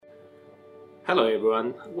Hello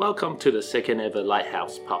everyone, welcome to the second ever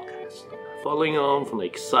Lighthouse podcast. Following on from the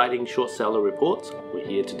exciting short seller reports, we're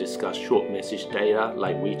here to discuss short message data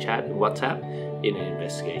like WeChat and WhatsApp in an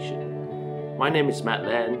investigation. My name is Matt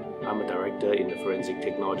Lan, I'm a director in the forensic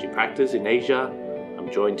technology practice in Asia. I'm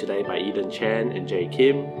joined today by Eden Chan and Jay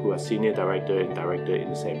Kim, who are senior director and director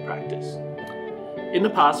in the same practice. In the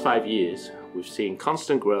past 5 years, we've seen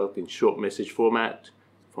constant growth in short message format,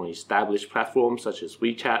 from established platforms such as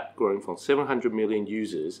WeChat growing from 700 million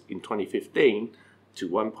users in 2015 to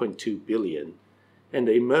 1.2 billion, and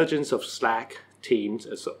the emergence of Slack, Teams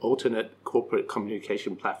as an alternate corporate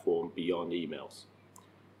communication platform beyond emails.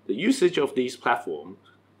 The usage of these platforms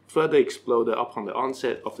further exploded upon the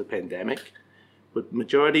onset of the pandemic, with the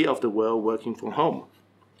majority of the world working from home.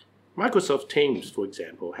 Microsoft Teams, for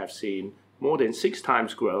example, have seen more than 6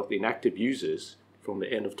 times growth in active users from the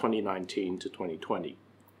end of 2019 to 2020.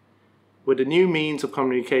 With the new means of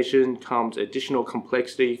communication comes additional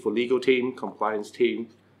complexity for legal team, compliance team,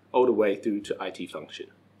 all the way through to IT function.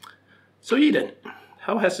 So Eden,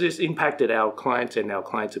 how has this impacted our clients and our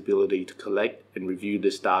clients' ability to collect and review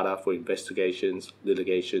this data for investigations,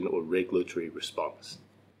 litigation, or regulatory response?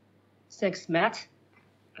 Thanks, Matt.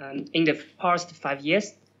 In the past 5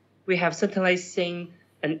 years, we have certainly seen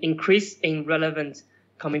an increase in relevant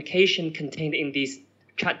communication contained in this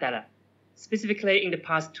chat data. Specifically, in the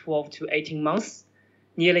past 12 to 18 months,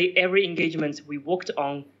 nearly every engagement we worked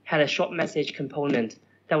on had a short message component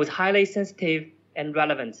that was highly sensitive and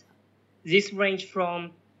relevant. This ranged from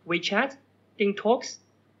WeChat, DingTalks,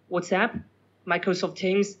 WhatsApp, Microsoft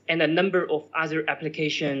Teams, and a number of other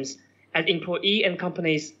applications as employees and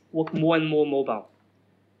companies work more and more mobile.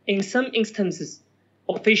 In some instances,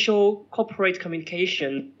 official corporate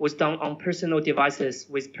communication was done on personal devices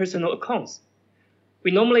with personal accounts. We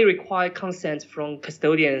normally require consent from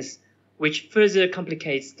custodians, which further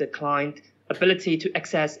complicates the client's ability to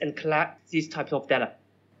access and collect these types of data.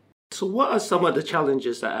 So what are some of the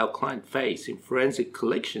challenges that our clients face in forensic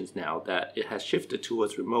collections now that it has shifted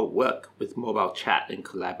towards remote work with mobile chat and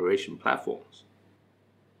collaboration platforms?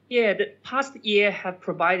 Yeah, the past year have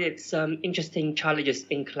provided some interesting challenges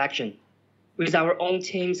in collection. With our own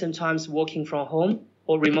team sometimes working from home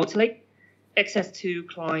or remotely, access to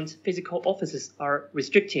clients' physical offices are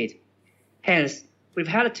restricted. Hence, we've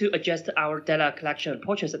had to adjust our data collection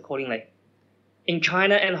approaches accordingly. In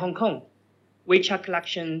China and Hong Kong, WeChat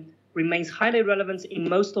collection remains highly relevant in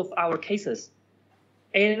most of our cases.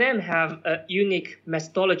 A&M have a unique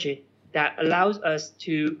methodology that allows us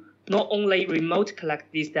to not only remote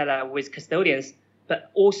collect these data with custodians,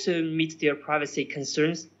 but also meet their privacy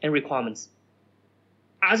concerns and requirements.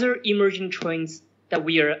 Other emerging trends that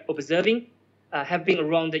we are observing have been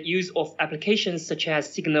around the use of applications such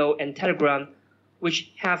as Signal and Telegram,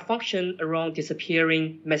 which have functioned around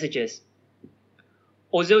disappearing messages.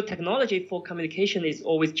 Although technology for communication is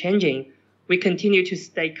always changing, we continue to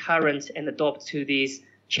stay current and adapt to these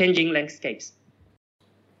changing landscapes.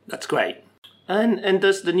 That's great. And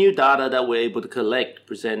does the new data that we're able to collect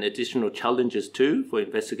present additional challenges too for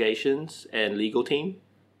investigations and legal team?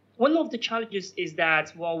 One of the challenges is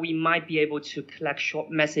that while we might be able to collect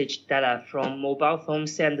short message data from mobile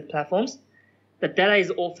phones and platforms, the data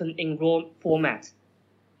is often in raw format,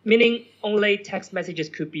 meaning only text messages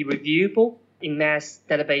could be reviewable in mass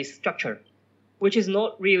database structure, which is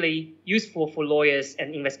not really useful for lawyers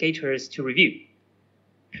and investigators to review.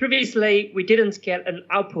 Previously, we didn't get an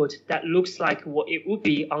output that looks like what it would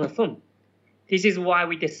be on a phone. This is why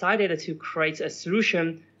we decided to create a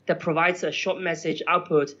solution that provides a short message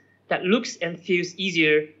output that looks and feels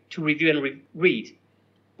easier to review and read.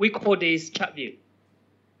 We call this ChatView.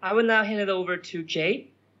 I will now hand it over to Jay,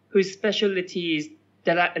 whose specialty is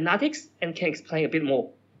data analytics and can explain a bit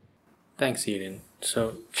more. Thanks, Eden.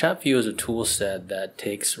 So ChatView is a tool set that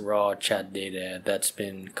takes raw chat data that's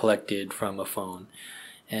been collected from a phone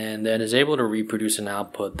and then is able to reproduce an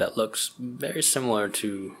output that looks very similar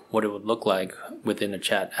to what it would look like within a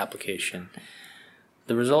chat application.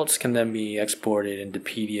 The results can then be exported into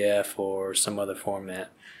PDF or some other format.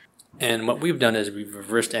 And what we've done is we've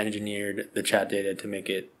reverse engineered the chat data to make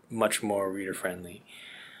it much more reader friendly.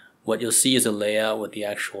 What you'll see is a layout with the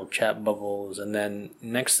actual chat bubbles, and then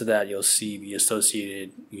next to that you'll see the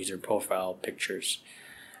associated user profile pictures.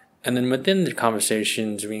 And then within the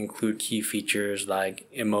conversations we include key features like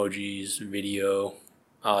emojis, video,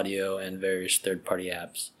 audio, and various third-party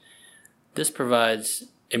apps. This provides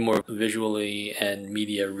a more visually and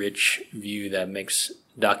media-rich view that makes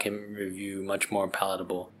document review much more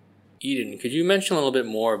palatable. Eden, could you mention a little bit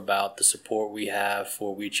more about the support we have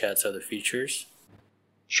for WeChat's other features?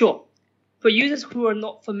 Sure. For users who are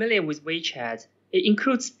not familiar with WeChat, It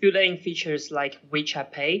includes built-in features like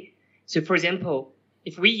WeChat Pay. So for example,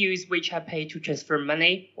 if we use WeChat Pay to transfer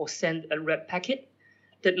money or send a red packet,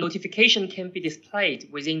 the notification can be displayed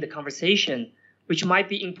within the conversation, which might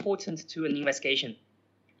be important to an investigation.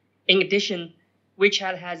 In addition,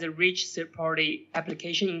 WeChat has a rich third-party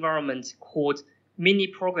application environment called mini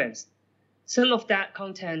programs. Some of that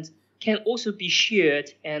content can also be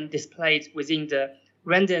shared and displayed within the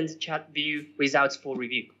rendered chat view results for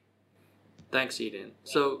review. Thanks, Eden.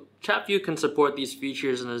 So chat view can support these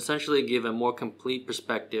features and essentially give a more complete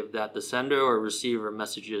perspective that the sender or receiver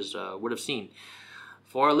messages would have seen.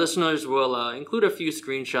 For our listeners, we'll include a few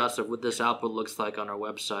screenshots of what this output looks like on our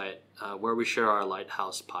website, where we share our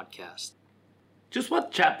Lighthouse podcast. Just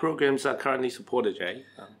what chat programs are currently supported, Jay?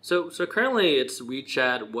 So currently it's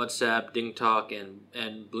WeChat, WhatsApp, DingTalk,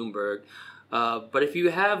 and Bloomberg. But if you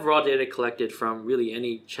have raw data collected from really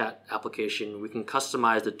any chat application, we can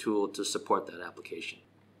customize the tool to support that application.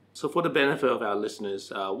 So for the benefit of our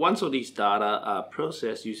listeners, once all these data are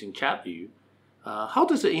processed using ChatView, how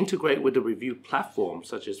does it integrate with the review platform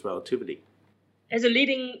such as Relativity? As a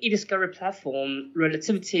leading e-discovery platform,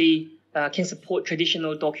 Relativity can support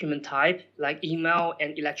traditional document type like email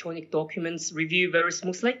and electronic documents review very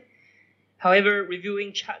smoothly. However,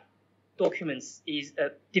 reviewing chat documents is a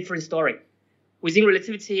different story. Within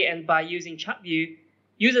Relativity and by using ChatView,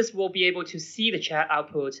 users will be able to see the chat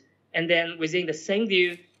output, and then within the same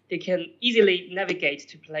view, they can easily navigate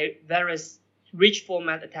to play various rich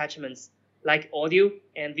format attachments like audio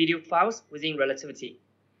and video files within Relativity.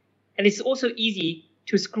 And it's also easy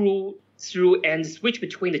to scroll through and switch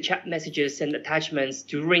between the chat messages and attachments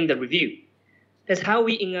during the review. That's how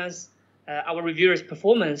we enhance our reviewers'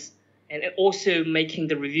 performance and also making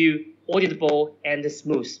the review auditable and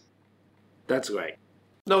smooth. That's great.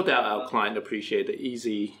 No doubt our client appreciate the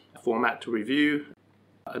easy format to review.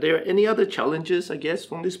 Are there any other challenges, I guess,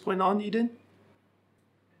 from this point on, Eden?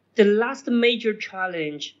 The last major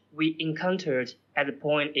challenge we encountered at the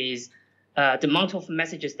point is the amount of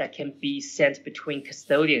messages that can be sent between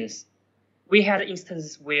custodians. We had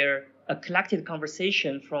instances where a collected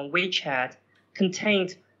conversation from WeChat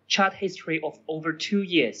contained chat history of over 2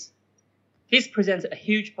 years. This presents a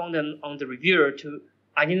huge burden on the reviewer to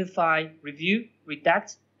identify, review,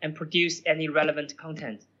 redact, and produce any relevant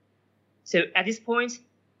content. So at this point,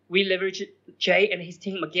 we leverage Jay and his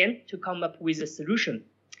team again to come up with a solution.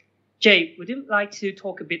 Jay, would you like to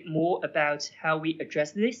talk a bit more about how we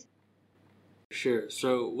address this? Sure.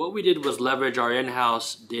 So what we did was leverage our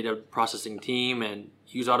in-house data processing team and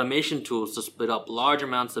use automation tools to split up large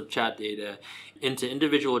amounts of chat data into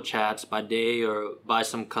individual chats by day or by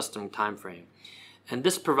some custom time frame. And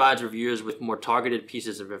this provides reviewers with more targeted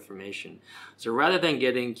pieces of information. So rather than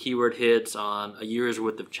getting keyword hits on a year's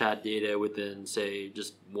worth of chat data within, say,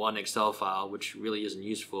 just one Excel file, which really isn't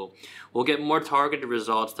useful, we'll get more targeted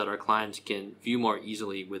results that our clients can view more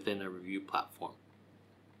easily within a review platform.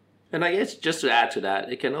 And I guess just to add to that,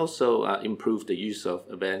 it can also improve the use of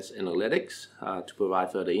advanced analytics to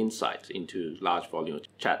provide further insights into large volume of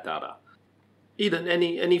chat data. Eden,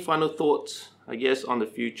 any final thoughts, I guess, on the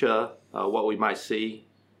future, what we might see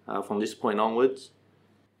from this point onwards?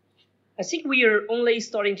 I think we are only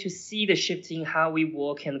starting to see the shift in how we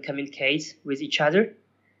work and communicate with each other.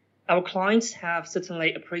 Our clients have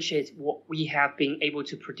certainly appreciated what we have been able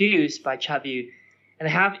to produce by ChatView and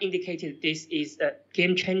have indicated this is a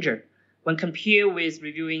game changer when compared with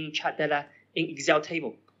reviewing chat data in Excel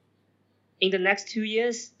table. In the next 2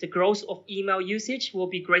 years, the growth of email usage will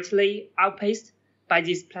be greatly outpaced by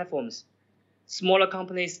these platforms. Smaller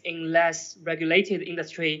companies in less regulated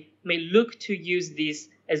industry may look to use this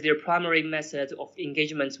as their primary method of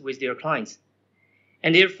engagement with their clients.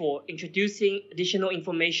 And therefore, introducing additional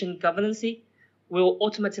information governance will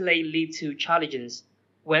ultimately lead to challenges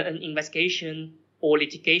when an investigation or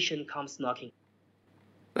litigation comes knocking.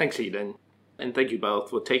 Thanks, Eden. And thank you both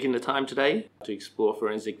for taking the time today to explore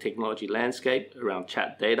forensic technology landscape around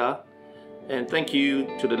chat data. And thank you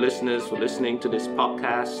to the listeners for listening to this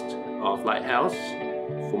podcast of Lighthouse.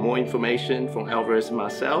 For more information from Alvarez and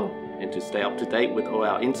Marsal, and to stay up to date with all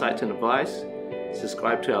our insights and advice,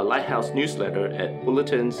 subscribe to our Lighthouse newsletter at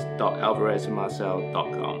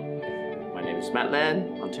bulletins.alvarezandmarsal.com. My name is Matt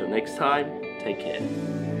Lan. Until next time, take care.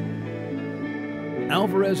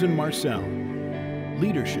 Alvarez and Marsal.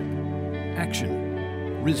 Leadership.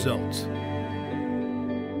 Action. Results.